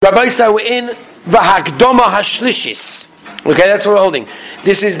Rabbi said we're in V'Hakdoma Hashlishis. Okay, that's what we're holding.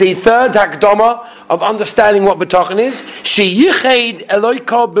 This is the third Hakdoma of understanding what Bitochon is. Sheyichid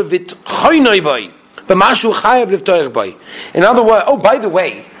Eloika b'vitchoynoi boy, b'mashu chayav livtoich boy. In other words, oh, by the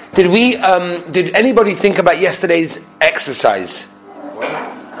way, did anybody think about yesterday's exercise?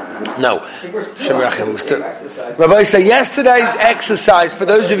 No. Rabbi said yesterday's exercise, for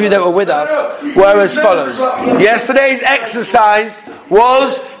those of you that were with us, were as follows. Yesterday's exercise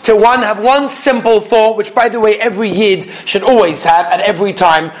was to have one simple thought, which by the way every Yid should always have at every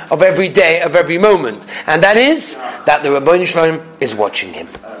time of every day, of every moment. And that is that the Ribbono Shel Olam is watching him.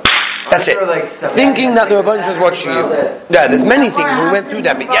 That's it. Thinking that the Ribbono Shel Olam is watching you. Yeah, there's many things, we went through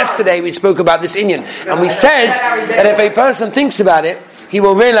that. But yesterday we spoke about this inyan. And we said that if a person thinks about it, he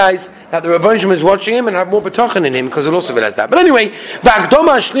will realize that the Ribbono Shel Olam is watching him and have more Bitochon in him, because he'll also realize that. But anyway, that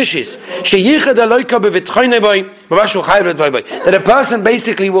a person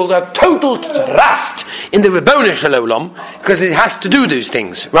basically will have total trust in the Ribbono Shel Olam, because it has to do those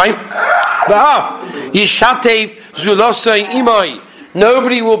things, right?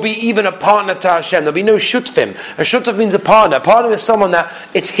 Nobody will be even a partner to Hashem. There'll be no shutfim. A shutf means a partner. A partner is someone that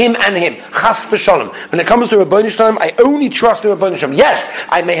it's him and him. Chas v'shalom. When it comes to Ribbono Shel Olam, I only trust in Ribbono Shel Olam. Yes,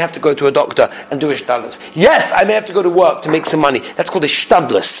 I may have to go to a doctor and do ishtadlus. Yes, I may have to go to work to make some money. That's called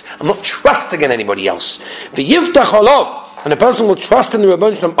ishtadlus. I'm not trusting in anybody else. V'yivtach olav. And a person will trust in the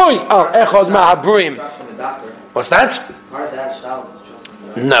Ribbono Shel Olam. Oy al echad ma'habruim. What's that?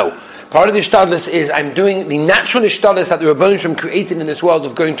 No. Part of the ishtadlus is I'm doing the natural ishtadlus that the Ribbono Shel Olam created in this world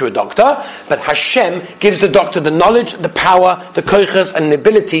of going to a doctor, but Hashem gives the doctor the knowledge, the power, the koiches, and the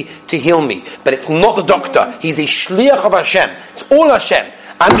ability to heal me. But it's not the doctor. He's a shliach of Hashem. It's all Hashem.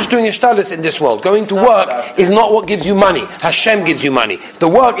 I'm just doing ishtadlus in this world. Going to work is not what gives you money. Hashem gives you money. The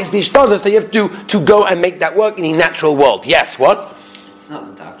work is the ishtadlus that you have to go and make that work in the natural world. Yes, what? It's not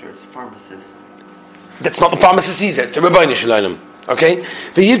the doctor, it's a pharmacist. That's not the pharmacist either. It's the Ribbono Shel Olam. Okay?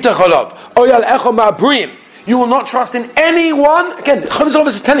 You will not trust in anyone. Again, Chovos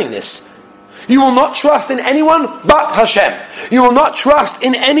is telling this. You will not trust in anyone but Hashem. You will not trust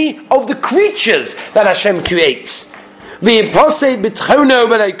in any of the creatures that Hashem creates. The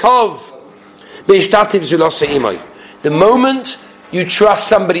moment you trust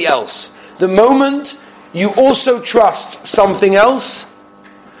somebody else, the moment you also trust something else,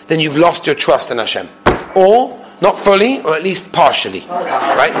 then you've lost your trust in Hashem. Or not fully, or at least partially.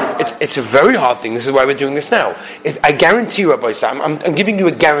 Right? It's a very hard thing. This is why we're doing this now. I guarantee you, Rabbi Sam, I'm giving you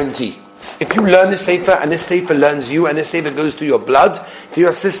a guarantee. If you learn this sefer, and this sefer learns you, and this sefer goes through your blood, through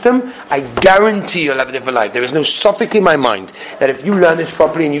your system, I guarantee you'll have a different life. There is no suffix in my mind that if you learn this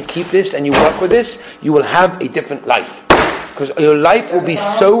properly and you keep this and you work with this, you will have a different life. Because your life will be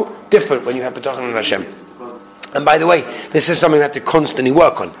so different when you have Bitochon on Hashem. And by the way, this is something you have to constantly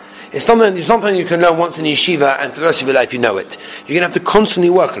work on. It's something you can learn once in yeshiva, and for the rest of your life you know it. You're going to have to constantly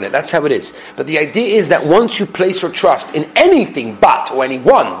work on it. That's how it is. But the idea is that once you place your trust in anything but, or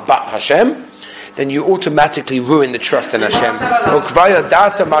anyone but Hashem, then you automatically ruin the trust in Hashem.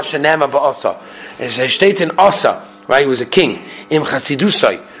 It's a state in Asa, right? He was a king. Im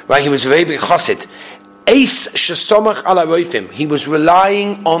Chasidusai, right? He was very big chassid. He was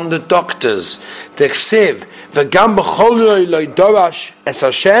relying on the doctors.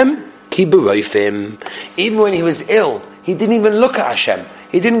 Even when he was ill, he didn't even look at Hashem.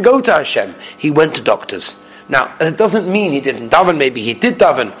 He didn't go to Hashem. He went to doctors. Now, it doesn't mean he didn't daven. Maybe he did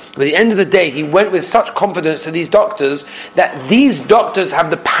daven. But at the end of the day, he went with such confidence to these doctors that these doctors have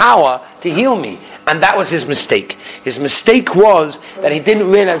the power to heal me. And that was his mistake. His mistake was that he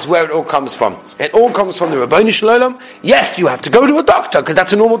didn't realize where it all comes from. It all comes from the Ribbono Shel Olam. Yes, you have to go to a doctor, because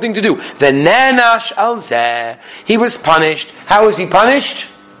that's a normal thing to do. V'nenash al zeh. He was punished. How was he punished?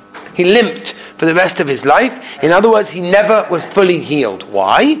 He limped for the rest of his life. In other words, he never was fully healed.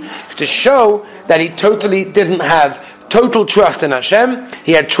 Why? To show that he totally didn't have total trust in Hashem.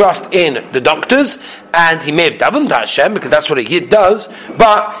 He had trust in the doctors, and he may have davened to Hashem, because that's what a Yid does,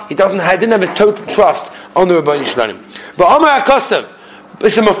 but he didn't have a total trust on the Ribbono Shel Olam. But Omer HaKosav,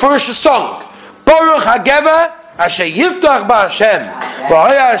 it's a Mefurish song. Baruch HaGever Asher Yiftach Ba'Hashem.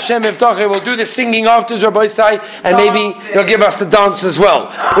 Ba'Haya Hashem Yiftach. We'll do the singing after Rabbi Sai, and maybe he'll give us the dance as well.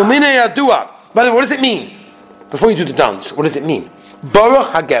 Umine Yadua. By the way, what does it mean? Before you do the dance, what does it mean? Baruch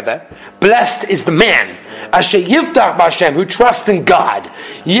HaGever, blessed is the man, Asher Yiftach B'Hashem, who trusts in God.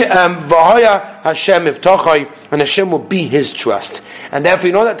 V'haya Hashem Yiftachai, and Hashem will be his trust. And therefore,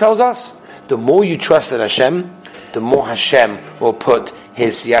 you know what that tells us? The more you trust in Hashem, the more Hashem will put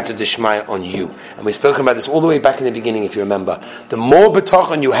his siyata d'shmaya on you. And we've spoken about this all the way back in the beginning, if you remember. The more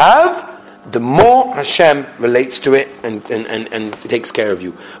Bitochon you have, the more Hashem relates to it and takes care of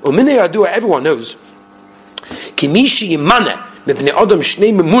you. Everyone knows.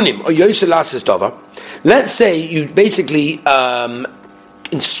 Let's say you basically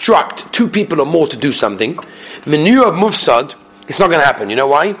instruct two people or more to do something. It's not going to happen. You know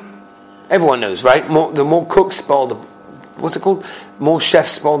why? Everyone knows, right? The more cooks spoil the... What's it called? More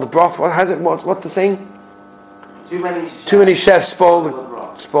chefs spoil the broth. What's the saying? Too many chefs spoil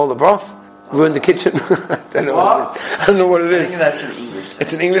the broth. Ruin the kitchen. I don't know what it is. I think that's an English thing.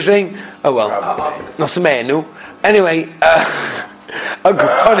 It's an English thing? Oh well. Not so no. Anyway,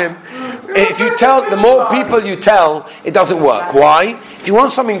 if you tell, the more people you tell, it doesn't work. Why? If you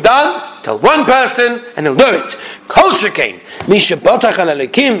want something done, tell one person and he'll do it. Kol shekain, misha batach al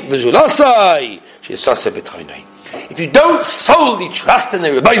Elokim v'zulasai, she'saseh b'tchaynai. If you don't solely trust in the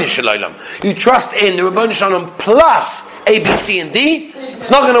Rebbeinu Shalom, you trust in the Rebbeinu Shalom plus A, B, C, and D, it's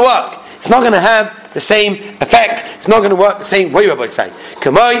not going to work. It's not going to have the same effect. It's not going to work the same way, Rabbi say.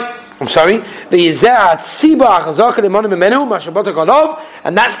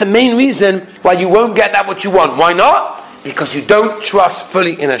 And that's the main reason why you won't get that what you want. Why not? Because you don't trust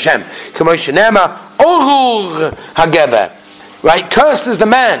fully in Hashem. Right? Cursed is the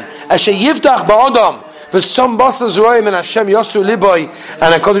man.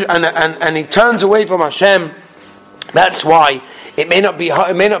 And he turns away from Hashem. That's why it may not be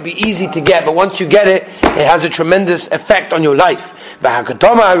easy to get, but once you get it, it has a tremendous effect on your life.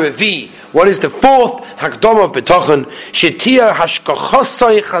 What is the fourth hakdama of HaBitochon? Shetia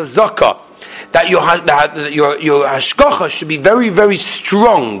hashkachasai chazaka. That your hashkacha should be very, very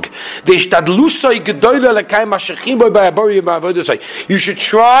strong. You should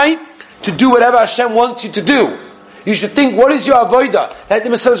try to do whatever Hashem wants you to do. You should think, what is your avodah? Like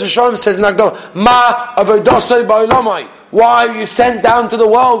the Messiah Shalom says in Agdom, Ma avodasai ba'olamai. Why are you sent down to the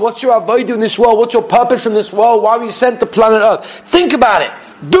world? What's your avodah in this world? What's your purpose in this world? Why were you sent to planet Earth? Think about it.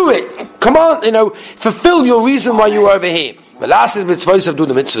 Do it. Come on, fulfill your reason why you are over here. The last is mitzvahs of do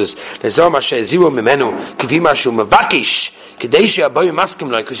the mitzvahs. Because you want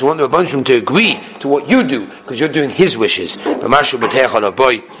the Rebbeinu to agree to what you do, because you're doing His wishes.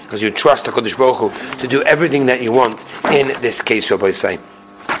 Because you trust HaKadosh Baruch Hu to do everything that you want in this case, Rabbi say.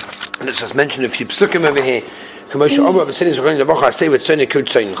 Let's just mention a few psukim over here. Where does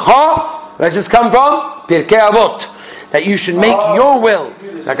this come from? Pirkei Avot. That you should make your will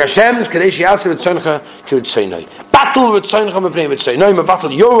like Hashem's. Battle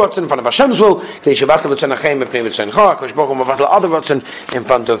battle your rotzen in front of Hashem's will. Battle other rotzen in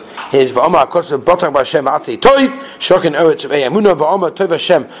front of His. If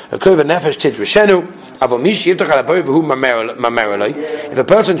a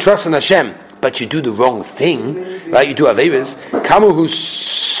person trusts in Hashem, but you do the wrong thing, right? You do averis. Kamu who's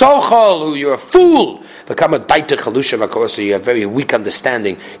sochal, who you're a fool. You have very weak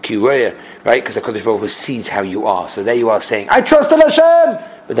understanding, right? Because the Kodesh Baruch Hu sees how you are. So there you are saying, I trust in Hashem!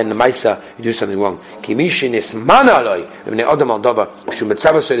 But then the Maisa, you do something wrong.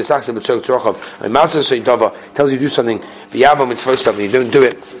 Tells you to do something, and you don't do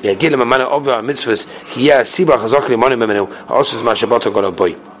it.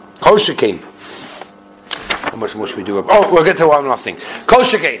 How much more should we do? Oh, we'll get to one last thing. Kol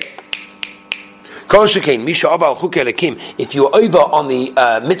shekain. If you're over on the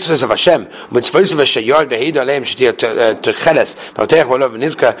mitzvahs of Hashem,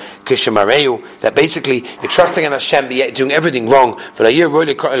 that basically you're trusting in Hashem but yet doing everything wrong, you're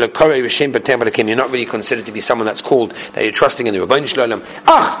not really considered to be someone that's called, that you're trusting in the Rebbeinu Shalom.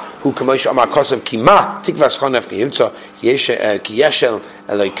 Will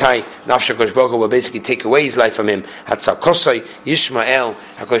basically take away his life from him. Yishmael,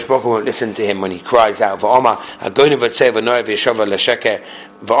 HaKadosh Baruch Hu won't listen to him when he cries out. V'oma, hagoynu v'tzei v'noy v'yeshova l'sheker.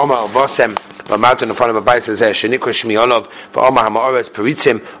 V'oma avosem, v'amatu nefanu b'bayis lezeh, shenikro shmi olav. V'oma ha'ma'orez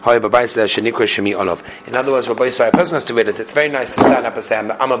peritzim, hoy b'bayis lezeh, shenikro shmi olav. In other words, Rabbi Yisrael, a person has to realize it's very nice to stand up and say,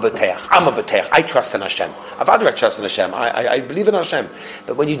 I'm a b'teach. I trust in Hashem. I trust in Hashem. I believe in Hashem.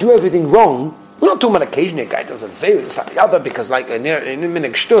 But when you do everything wrong, we're not talking about occasionally a guy does a veil, this, that, the other, because like in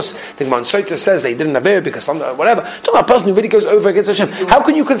Minik Shtus, the Mansoita says they didn't have veil because whatever. Talking about a person who really goes over against Hashem. How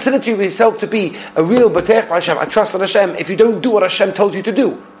can you consider to yourself to be a real B'teich Hashem, I trust in Hashem, if you don't do what Hashem tells you to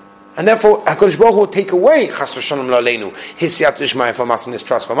do? And therefore, HaKadosh Baruch Hu will take away Chas v'Shalom Laleinu, His Siyat Ishmael from us and His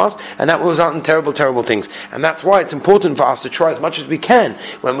trust from us, and that will result in terrible, terrible things. And that's why it's important for us to try as much as we can,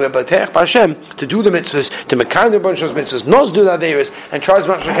 when we're B'teich Hashem, to do the mitzvahs, to mekayim the bunch of mitzvahs, not to do the averos, and try as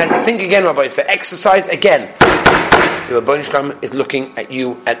much as we can to think again, Rabbi, say, exercise again. The Rebbeinu Shalom is looking at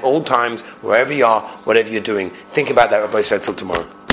you at all times, wherever you are, whatever you're doing. Think about that, Rabbi, said till tomorrow.